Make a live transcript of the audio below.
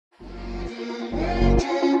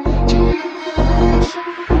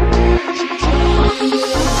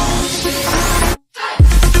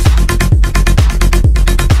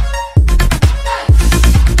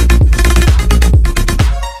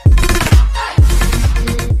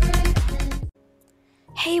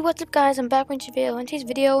what's up guys, I'm back with you. In today's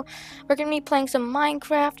video, we're going to be playing some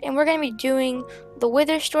Minecraft, and we're going to be doing the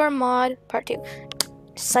Wither Storm mod part 2.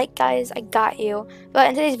 Psych guys, I got you. But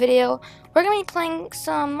in today's video, we're going to be playing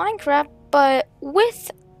some Minecraft, but with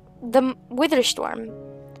the Wither Storm,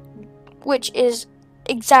 which is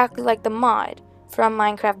exactly like the mod from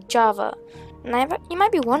Minecraft Java. And you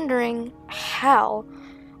might be wondering how.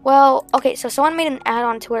 Well, okay, so someone made an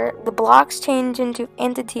add-on to where the blocks change into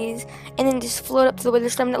entities and then just float up to the Wither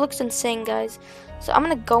Storm, and it looks insane, guys. So I'm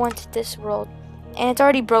gonna go into this world, and it's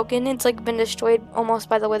already broken. It's like been destroyed almost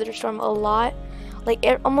by the Wither Storm a lot. Like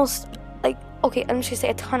it almost, like, okay, I'm just gonna say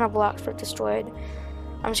a ton of blocks were destroyed.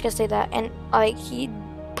 I'm just gonna say that, and like he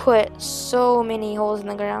put so many holes in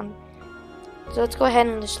the ground. So let's go ahead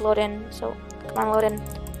and just load in. So come on, load in.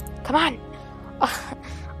 Come on.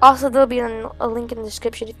 Also, there'll be a link in the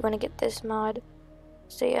description if you want to get this mod.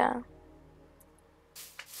 So yeah.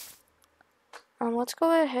 Let's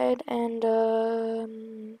go ahead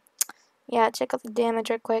and yeah, check out the damage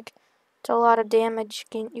right quick. It's a lot of damage.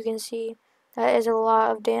 You can see that is a lot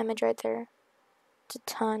of damage right there. It's a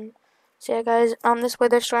ton. So yeah, guys, this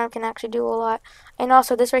Wither Storm can actually do a lot. And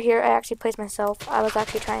also, this right here, I actually placed myself. I was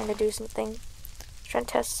actually trying to do something, trying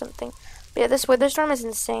to test something. But yeah, this Wither Storm is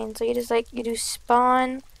insane. So you just you do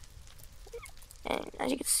spawn. And as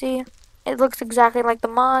you can see, it looks exactly like the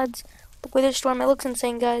mods. The Wither Storm, it looks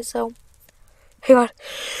insane, guys. So, hang on.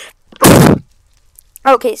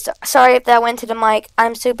 Okay, so sorry if that went to the mic.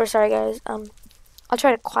 I'm super sorry, guys. I'll try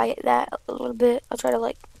to quiet that a little bit. I'll try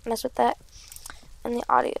to mess with that and the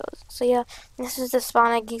audios. So yeah, this is the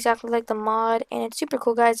spawn exactly like the mod, and it's super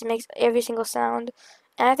cool, guys. It makes every single sound,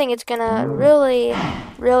 and I think it's gonna really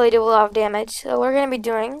do a lot of damage. So what we're gonna be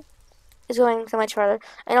doing is going so much farther.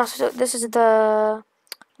 And also, this is the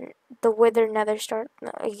Wither Nether Star.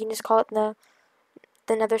 No, you can just call it the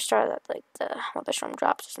Nether Star that the Wither Storm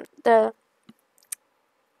drops.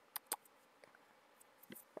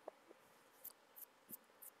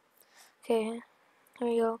 Okay, here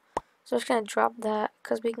we go. So I'm just gonna drop that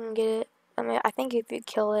because we can get it. I mean, I think if you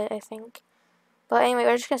kill it, I think. But anyway,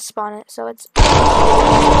 we're just gonna spawn it. So it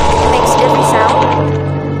makes every sound,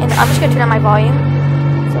 and I'm just gonna turn on my volume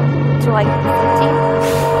to like 50,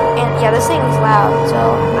 and yeah, this thing is loud,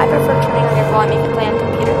 so I prefer turning on your volume if you play on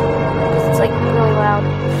computer, because it's like really loud.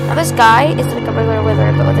 Now this guy is like a regular wither,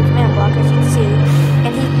 but with a command block, as you can see,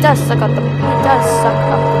 and he does suck up the blocks.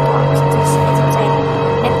 It's insane,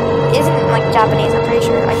 and it isn't like Japanese. I'm pretty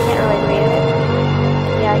sure. I can't really read it.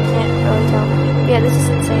 And yeah, I can't really tell. But yeah, this is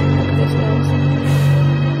insane. Look at this, guys, and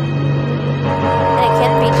it can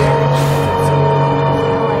be damaged. You can see,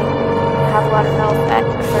 have a lot of health at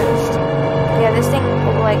first. Yeah, this thing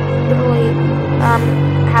will literally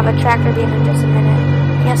have a tractor beam in just a minute.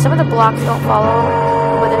 Yeah, some of the blocks don't follow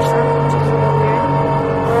the Wither Storm, which is really weird.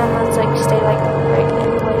 And then let's stay right in place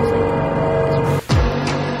like this one.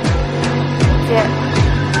 So yeah,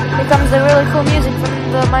 here comes the really cool music from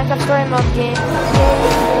the Minecraft Story Mode game. Yay!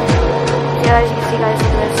 Yeah, as you can see, guys,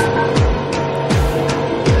 look at this.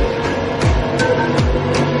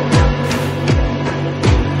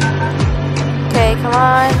 Come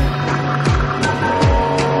on.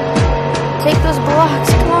 Take those blocks,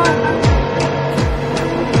 come on.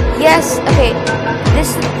 Yes, okay. This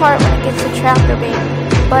is the part when it gets the tractor beam.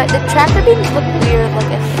 But the tractor beams look weird in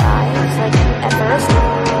the eyes, at first.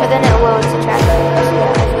 But then it loads the tractor beam. So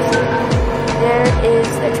yeah, as you see, there is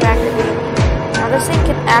the tractor beam. Now this thing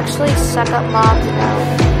can actually suck up mobs now.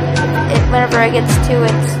 Whenever it gets to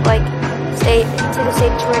its the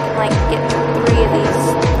stage where it can get 3 of these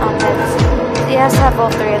heads. It has to have all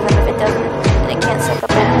 3 of them. If it doesn't, then it can't suck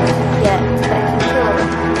up enemies yet. But it can kill them.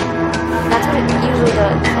 That's what it usually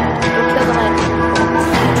does. It'll kill them when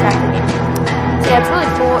it's tractor beam. So yeah, it's really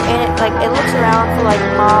cool, and it looks around for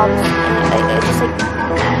mobs, and it just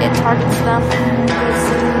it targets them. You can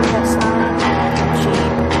see that slime, sheep.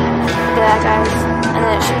 Look at that, guys, and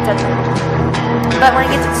then it shoots at them. But when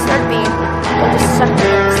it gets its third beam, it'll just suck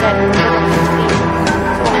them instead and kill them with its beam.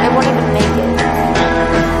 So it won't even make it.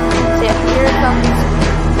 Yeah, here comes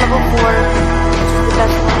level 4, which is the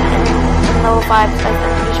best one, and level 5 is I'm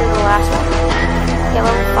pretty sure the last one. Yeah,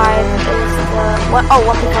 level 5 is the one. Oh,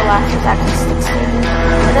 one before last is actually 16.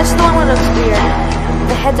 And this is the one where it looks weird.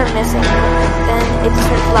 The heads are missing. Then it just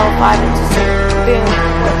turns to level 5 and just boom,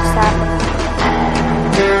 what just happened.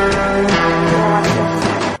 Yeah, watch this.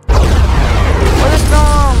 What is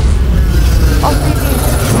wrong? Oh, baby.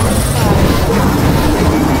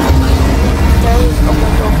 There is oh my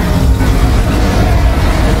god.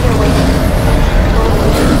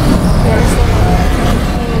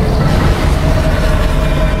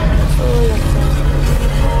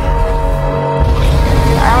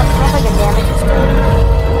 I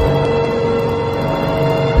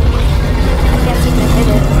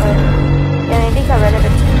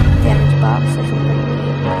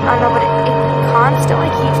still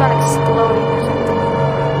like keeps on exploding or something.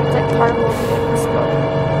 It's like particles exploding.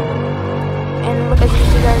 And look, as you can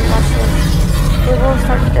see, guys, watch this. It will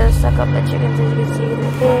start to suck up the chickens, as you can see. The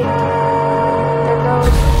pig. There goes.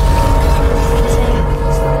 It's insane.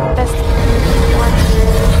 It's the best one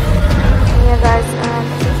here. And yeah, guys,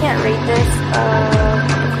 if you can't read this,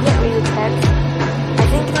 if you can't read the text, I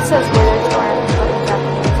think it says withers or in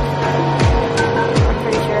Japanese. I'm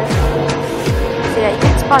pretty sure. So yeah, you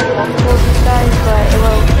can spawn multiple of these guys, but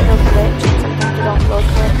it'll glitch and sometimes it don't load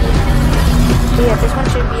correctly. But yeah, this one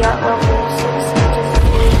should be at level 6 in just a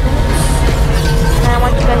few minutes. And I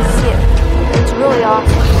want you guys to see it. It's really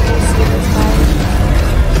awesome to see this guy.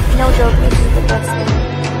 No joke, this is the best thing.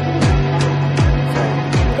 So,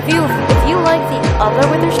 if you like the other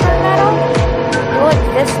Witherstorm medal, you'll like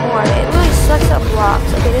this more. It really sucks up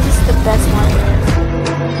blocks. Okay, this is the best one.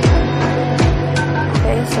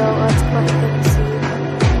 Okay, so let's go ahead and see.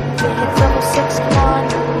 If it hits level 6, come on.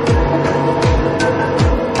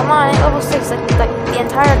 Come on, at level 6, like the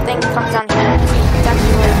entire thing comes down here. It's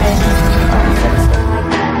actually really big. Level 6, and like,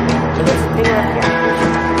 it gets bigger up here.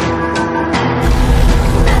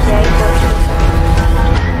 Okay,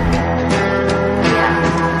 yeah.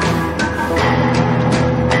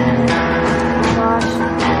 Oh gosh.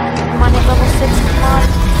 Come on, hit level 6, come on.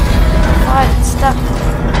 God, it's stuck.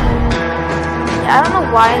 Yeah, I don't know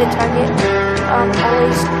why the target,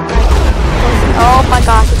 always, like, oh my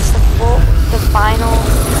gosh, it's the final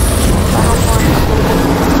one.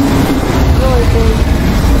 Really big.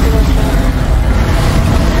 Look at this thing.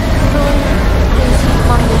 Really is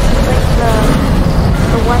humongous. It's like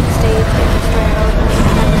the one stage in the story mode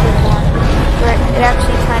where it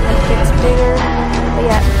actually kind of gets bigger. But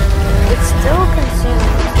yeah, it's still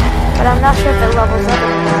consumed. But I'm not sure if it levels up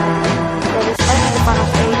anymore. But it's finally the final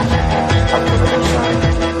stage of the Bedrock.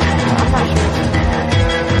 I'm not sure.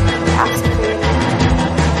 It has to be.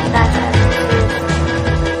 That's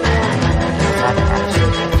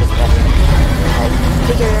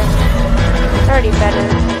bigger. It's already better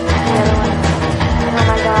than the other one. And oh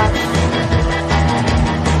my gosh.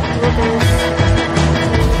 Look at this.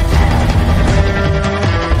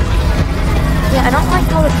 Yeah, I don't like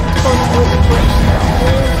how it's totally glitched though.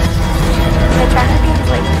 The tractor beams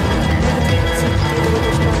like you can see through the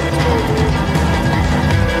Witherstorm. It's really weird.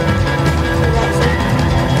 So that's it.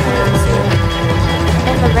 You can see it.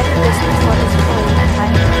 And the render distance one is really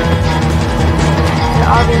tiny. So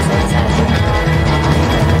obviously it's not a big one.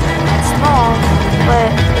 It's small, but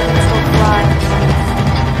it can still fly.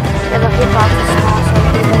 Yeah, the hitbox is small, so it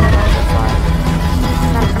can really fly.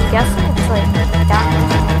 And I'm guessing it's like down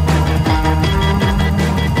here.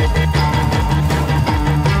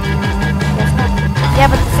 Guess not. Yeah,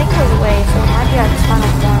 but the thing goes away, so it might be at its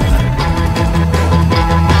final form.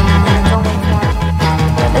 And it's only one.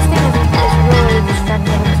 Yeah, this thing is really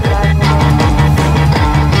destructive and survivable.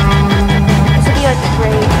 This would be like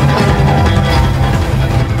great.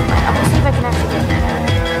 I'm gonna see if I can actually get in there.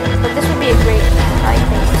 But this would be a great, I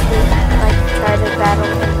think, to like try to battle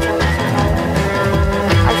and try to survive.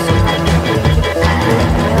 I've seen like people keep it do it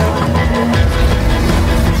in the other one.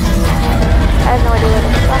 I have no idea what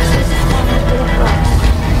it is. This one didn't work.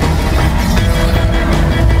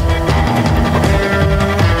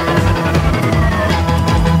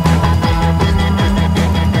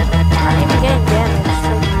 I'm not even getting damaged.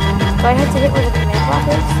 Like, do I have to hit where the command block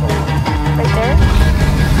is? Like, right there?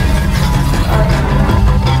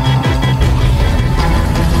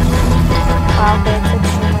 Wow, okay, it's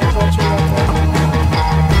extremely glitchy right there.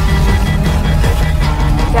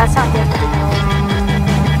 Yeah, it's not damaging at all.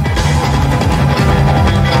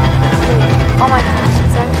 Oh my gosh,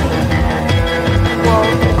 it's actually... Whoa.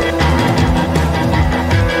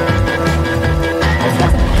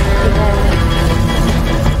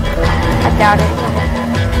 I doubt it.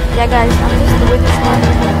 Yeah, guys, I'm just the witness one.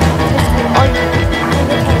 Basically, all you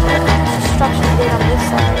destruction did on this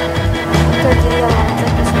side. Compared to the other ones,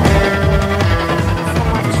 like this one.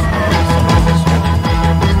 So much destruction.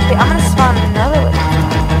 Okay, I'm gonna spawn another witness.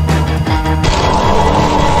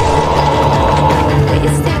 Wait,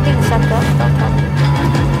 is this thing being sucked up? Don't tell me.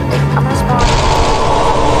 Wait, I'm gonna spawn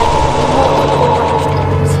multiple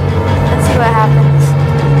Witherstorms. Let's see what happens.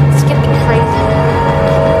 It's gonna be crazy.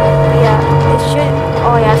 But yeah, it should.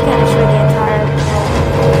 Oh yeah, it's gonna destroy the entire.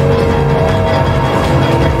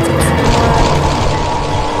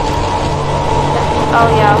 Oh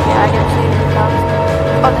yeah, okay.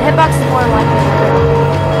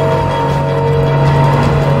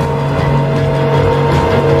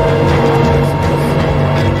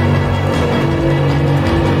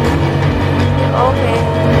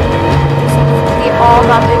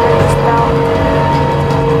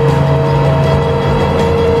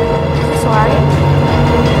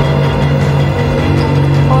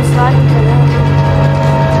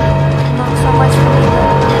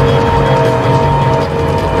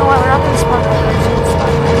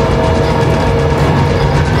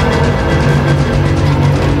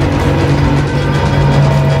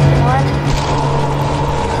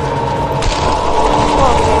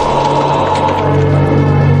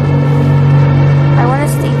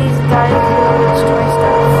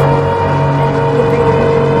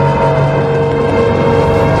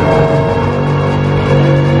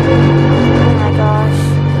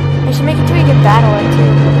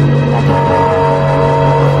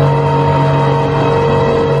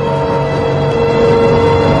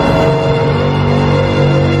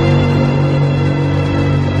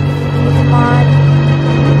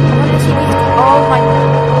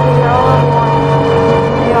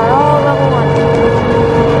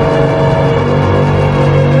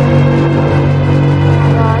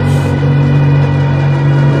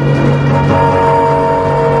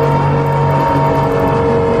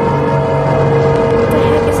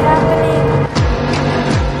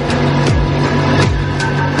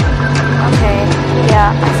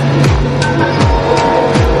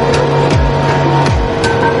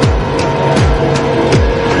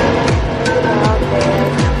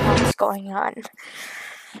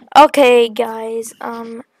 Okay, guys,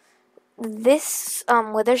 this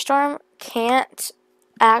weather storm can't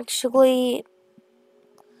actually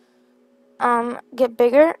get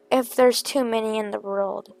bigger if there's too many in the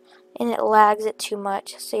world, and it lags it too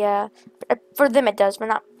much. So yeah, for them it does,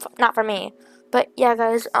 but not for me. But yeah,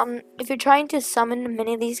 guys, if you're trying to summon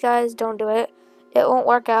many of these guys, don't do it. It won't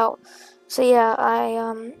work out. So yeah,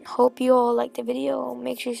 I hope you all liked the video.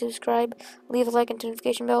 Make sure you subscribe, leave a like and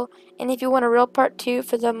notification bell. And if you want a real part 2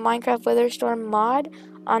 for the Minecraft Weather Storm mod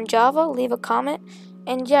on Java, leave a comment.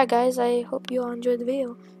 And yeah, guys, I hope you all enjoyed the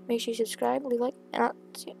video. Make sure you subscribe, leave a like, and I'll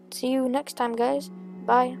see you next time, guys.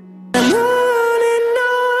 Bye.